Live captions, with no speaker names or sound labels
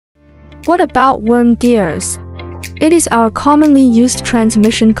What about worm gears? It is our commonly used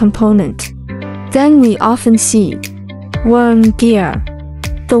transmission component. Then we often see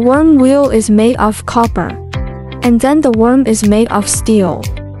WormGear. The worm wheel is made of copper, and then the worm is made of steel.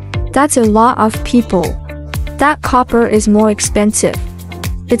 That's a lot of people. That copper is more expensive.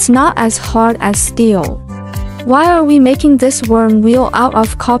 It's not as hard as steel. Why are we making this worm wheel out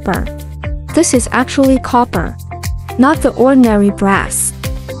of copper? This is actually copper, not the ordinary brass.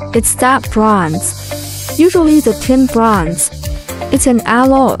 It's that bronze, usually the tin bronze. It's an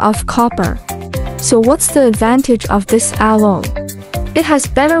alloy of copper. So what's the advantage of this alloy? It has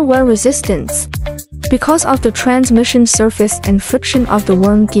better wear resistance because of the transmission surface and friction of the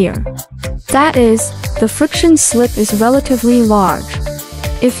worm gear. That is, the friction slip is relatively large.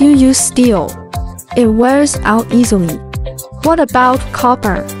 If you use steel, it wears out easily. What about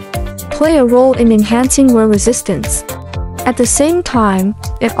copper? Play a role in enhancing wear resistance. At the same time,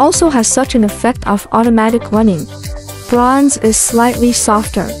 it also has such an effect of automatic running. Bronze is slightly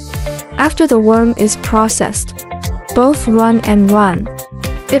softer. After the worm is processed, both run and run.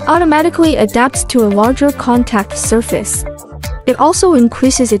 It automatically adapts to a larger contact surface. It also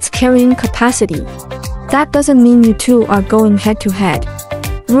increases its carrying capacity. That doesn't mean you two are going head-to-head.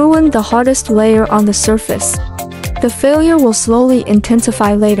 Ruin the hardest layer on the surface. The failure will slowly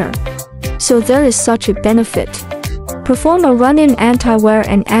intensify later. So there is such a benefit. Perform a run-in anti-wear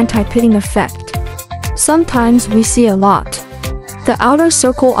and anti-pitting effect. Sometimes we see a lot. The outer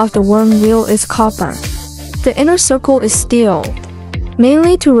circle of the worm wheel is copper. The inner circle is steel,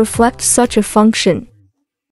 mainly to reflect such a function.